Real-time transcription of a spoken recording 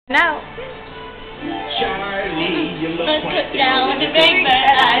Now. Charlie, you look Let's quite put down your big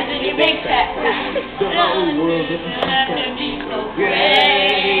fat eyes and your big fat eyes. The whole world doesn't have to be so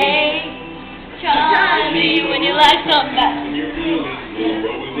great. Charlie, when you like somebody. when you're feeling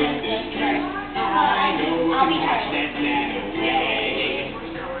low and in distress, I know I'll be you wash that man away.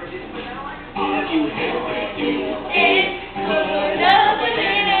 All you have to do is put a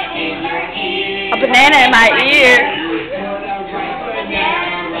banana in your ear. A banana in my ear. put a ripe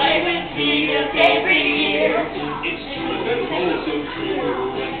banana Right when see your favorite year. It's true, oh so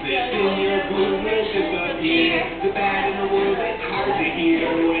true. What's this in your blue will disappear? The bad in the world that's hard to hear.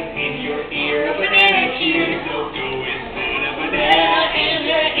 What's in your ear? A banana cheer. So go and put a banana in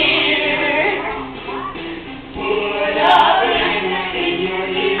your ear. Put a banana in your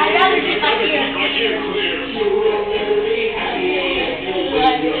ear. I'd rather get my ear. Clear. You will never be happy if you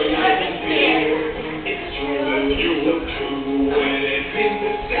let your life appear. It's true, you look true when it's in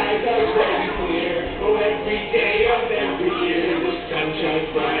the skies are bright and clear. Oh, every day of every year, the sun shines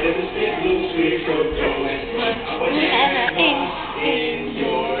bright and the skin looks clear. So go and put a banana in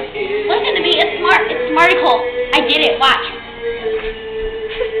your ear. Listen to me, it's smarticle. I did it, watch.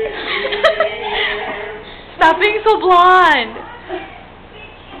 Stop being so blonde.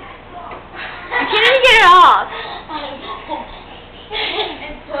 I can't even get it off.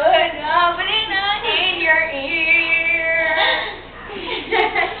 And put a banana in your ear.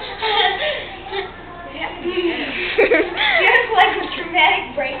 There's like a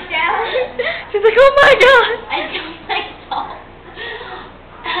traumatic breakdown. She's like, oh my god. I don't like salt.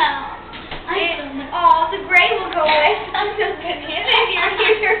 Oh, the gray will go away. I'm just banana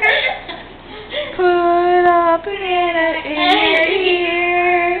in your ear. Put a banana in your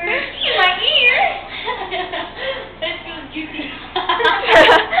ear. In my ear. It feels juicy.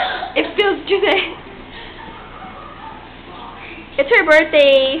 It feels juicy. It's her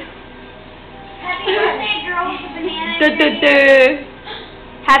birthday. Happy birthday, girl with the banana. Duh, in your duh, ear. duh.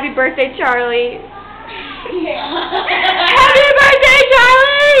 Happy birthday, Charlie. Yeah. Happy birthday,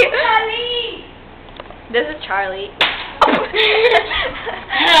 Charlie! Charlie. This is Charlie. This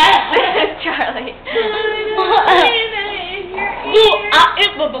is Charlie.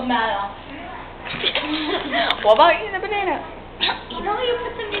 It's a banana. What about eating a banana? No, you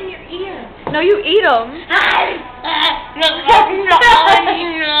put them in your ear. No, you eat them.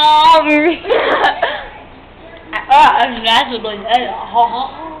 That's a banana.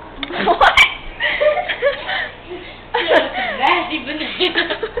 What? Nasty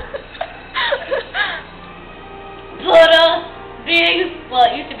banana. Put a big, well,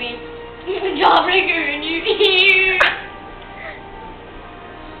 it used to be, jawbreaker in your ear.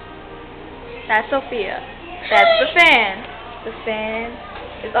 That's Sophia. That's the fan. The fan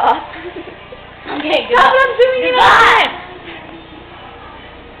is off. Okay, Stop, I'm doing it. Goodbye.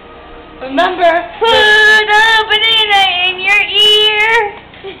 Remember,